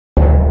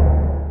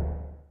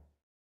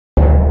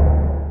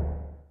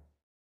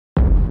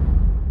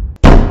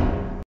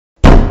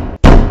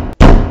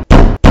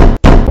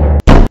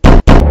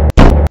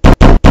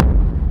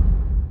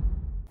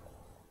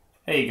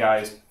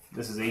guys,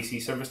 this is AC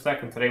Service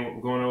Tech, and today what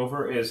we're going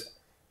over is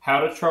how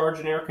to charge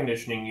an air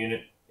conditioning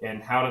unit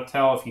and how to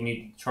tell if you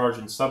need to charge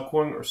in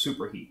subcooling or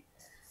superheat.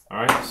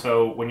 Alright,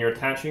 so when you're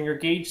attaching your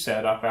gauge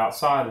set up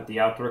outside at the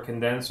outdoor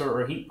condenser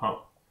or heat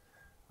pump,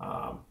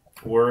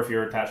 or if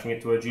you're attaching it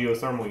to a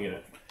geothermal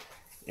unit.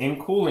 In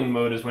cooling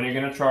mode is when you're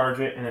going to charge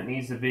it, and it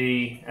needs to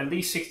be at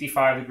least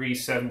 65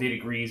 degrees, 70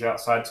 degrees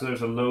outside, so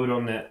there's a load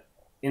on the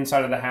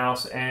inside of the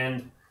house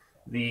and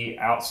the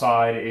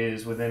outside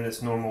is within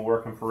its normal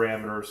working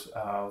parameters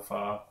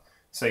of,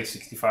 say,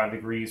 65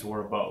 degrees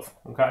or above.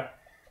 Okay.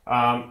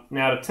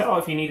 Now, to tell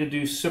if you need to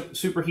do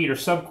superheat or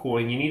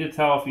subcooling, you need to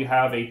tell if you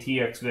have a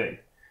TXV.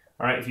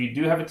 All right. If you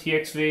do have a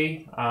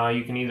TXV,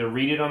 you can either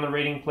read it on the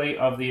rating plate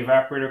of the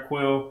evaporator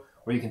coil,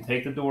 or you can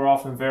take the door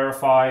off and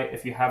verify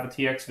if you have a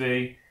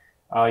TXV.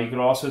 You can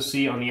also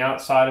see on the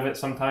outside of it,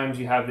 sometimes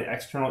you have the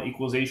external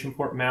equalization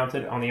port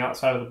mounted on the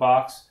outside of the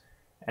box,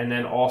 and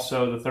then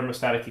also the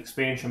thermostatic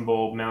expansion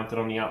bulb mounted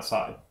on the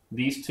outside.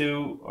 These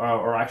two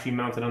are actually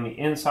mounted on the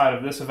inside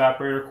of this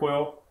evaporator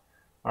coil.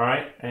 All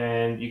right,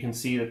 and you can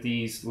see that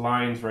these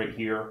lines right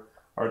here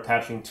are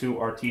attaching to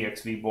our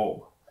TXV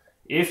bulb.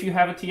 If you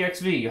have a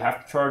TXV, you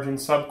have to charge in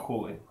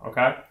subcooling.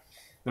 Okay,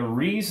 the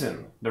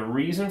reason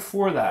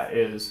for that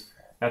is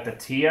that the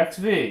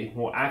TXV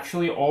will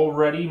actually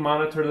already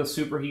monitor the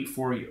superheat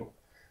for you.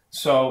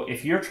 So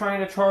if you're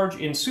trying to charge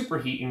in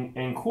superheat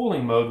and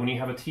cooling mode when you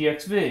have a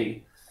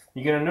TXV,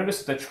 you're going to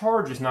notice that the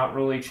charge is not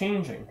really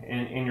changing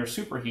in your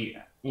superheat,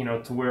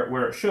 to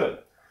where it should.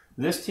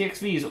 This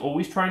TXV is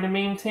always trying to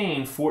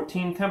maintain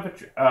 14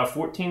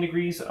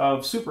 degrees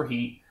of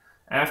superheat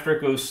after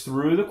it goes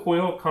through the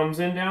coil. It comes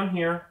in down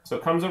here. So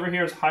it comes over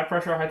here as high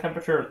pressure, high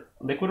temperature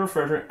liquid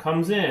refrigerant,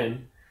 comes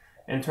in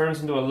and turns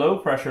into a low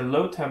pressure,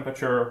 low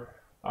temperature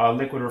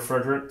liquid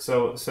refrigerant.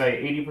 So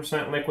say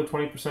 80% liquid,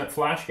 20%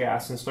 flash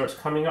gas, and starts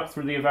coming up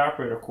through the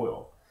evaporator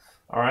coil.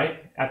 All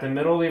right, at the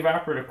middle of the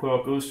evaporator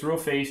coil, it goes through a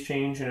phase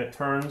change and it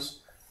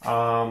turns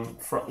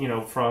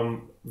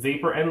from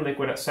vapor and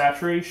liquid at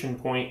saturation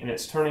point, and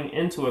it's turning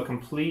into a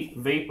complete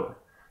vapor.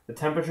 The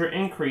temperature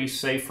increase,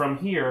 say from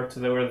here to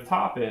where the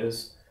top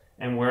is,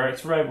 and where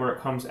it's red, where it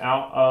comes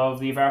out of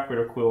the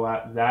evaporator coil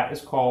at, that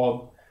is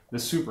called the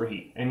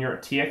superheat. And your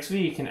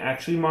TXV can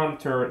actually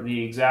monitor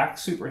the exact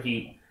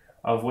superheat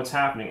of what's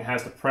happening. It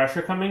has the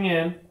pressure coming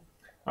in,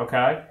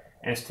 okay?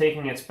 And it's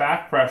taking its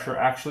back pressure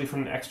actually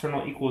from the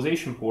external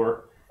equalization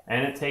port,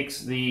 and it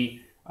takes the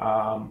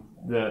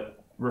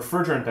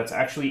refrigerant that's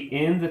actually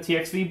in the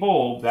TXV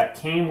bulb that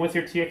came with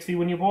your TXV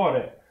when you bought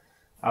it,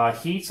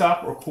 heats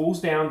up or cools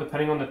down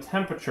depending on the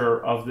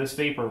temperature of this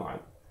vapor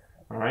line.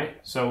 All right,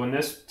 so when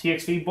this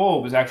TXV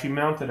bulb is actually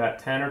mounted at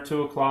 10 or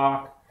 2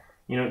 o'clock,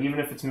 even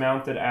if it's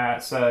mounted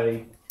at,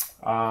 say,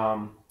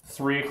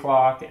 3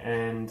 o'clock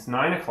and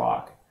 9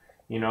 o'clock,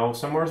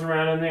 somewhere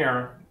around in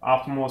there,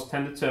 optimal is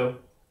 10 to 2.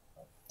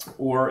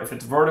 Or if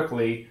it's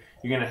vertically,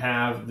 you're going to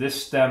have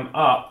this stem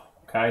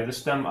up, okay, this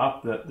stem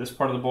up, this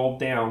part of the bulb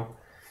down.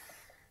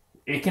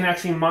 It can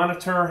actually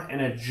monitor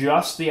and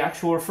adjust the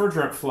actual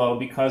refrigerant flow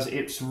because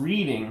it's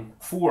reading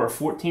for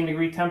 14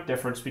 degree temp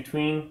difference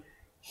between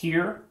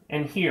here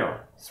and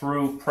here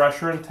through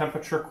pressure and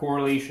temperature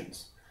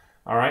correlations.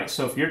 All right,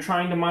 so if you're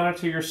trying to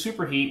monitor your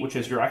superheat, which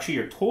is actually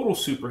your total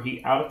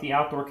superheat out at the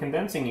outdoor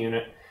condensing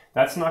unit,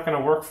 that's not going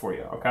to work for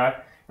you, okay?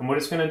 And what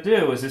it's going to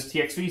do is this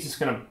TXV is just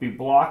going to be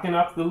blocking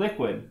up the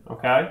liquid,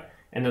 okay?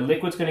 And the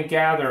liquid's going to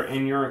gather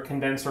in your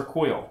condenser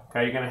coil,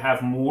 okay? You're going to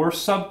have more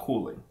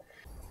subcooling.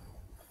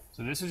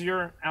 So this is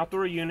your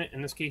outdoor unit.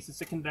 In this case, it's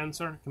a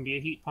condenser. It can be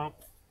a heat pump.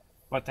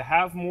 But to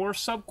have more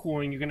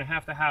subcooling, you're going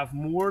to have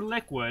more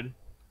liquid.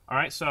 All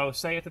right, so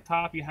say at the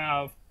top you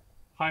have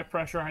high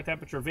pressure, high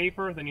temperature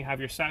vapor, then you have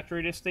your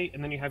saturated state,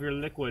 and then you have your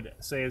liquid,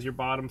 say, as your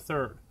bottom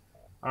third.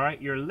 All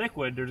right, your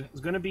liquid, there's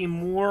going to be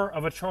more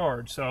of a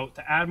charge. So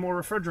to add more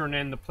refrigerant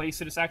in, the place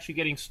that it's actually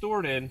getting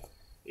stored in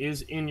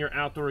is in your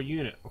outdoor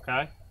unit,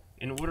 okay?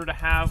 In order to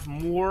have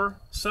more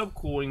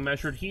subcooling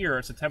measured here,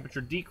 it's a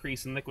temperature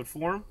decrease in liquid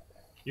form,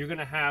 you're going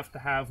to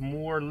have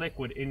more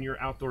liquid in your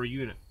outdoor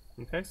unit,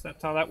 okay? So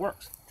that's how that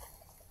works.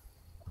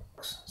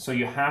 So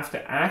you have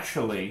to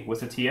actually,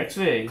 with the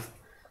TXV,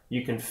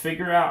 you can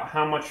figure out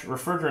how much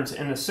refrigerant's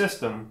in the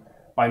system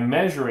by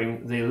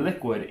measuring the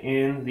liquid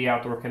in the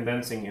outdoor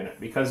condensing unit,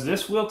 because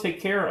this will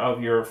take care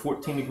of your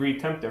 14 degree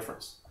temp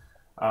difference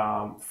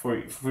for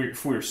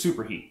your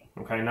superheat,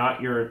 okay?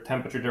 Not your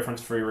temperature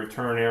difference for your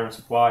return air and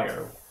supply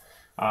air,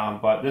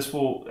 but this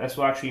will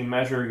actually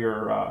measure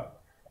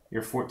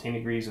your 14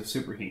 degrees of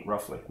superheat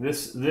roughly.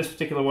 This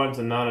particular one's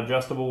a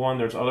non-adjustable one.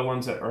 There's other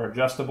ones that are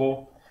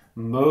adjustable.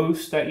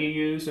 Most that you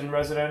use in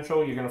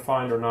residential you're going to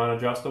find are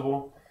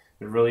non-adjustable.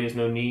 There really is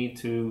no need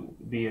to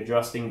be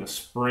adjusting the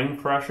spring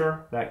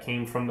pressure that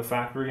came from the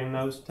factory in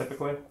those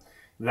typically.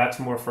 That's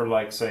more for,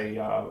 like, say,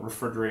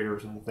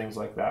 refrigerators and things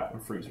like that,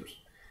 and freezers.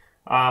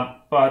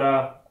 Now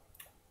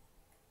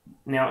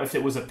if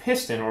it was a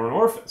piston or an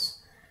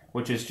orifice,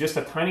 which is just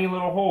a tiny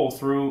little hole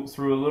through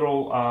a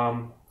little,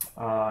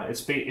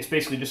 it's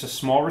basically just a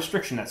small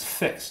restriction that's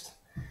fixed.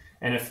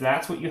 And if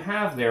that's what you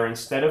have there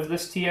instead of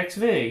this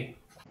TXV,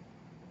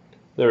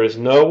 there is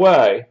no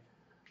way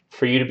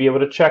for you to be able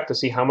to check to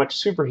see how much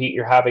superheat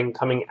you're having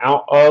coming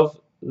out of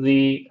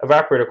the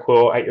evaporator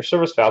coil at your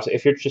service valves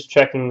if you're just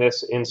checking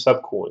this in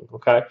subcooling,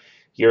 okay?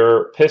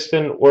 Your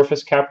piston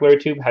orifice capillary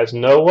tube has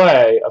no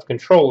way of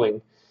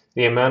controlling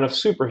the amount of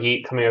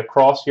superheat coming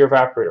across your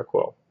evaporator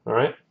coil, all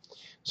right?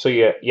 So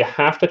you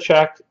have to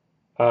check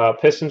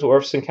pistons,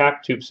 orifice, and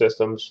cap tube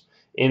systems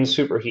in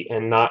superheat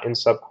and not in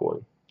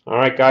subcooling. All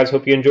right, guys,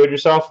 hope you enjoyed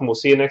yourself, and we'll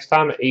see you next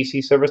time at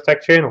AC Service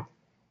Tech channel.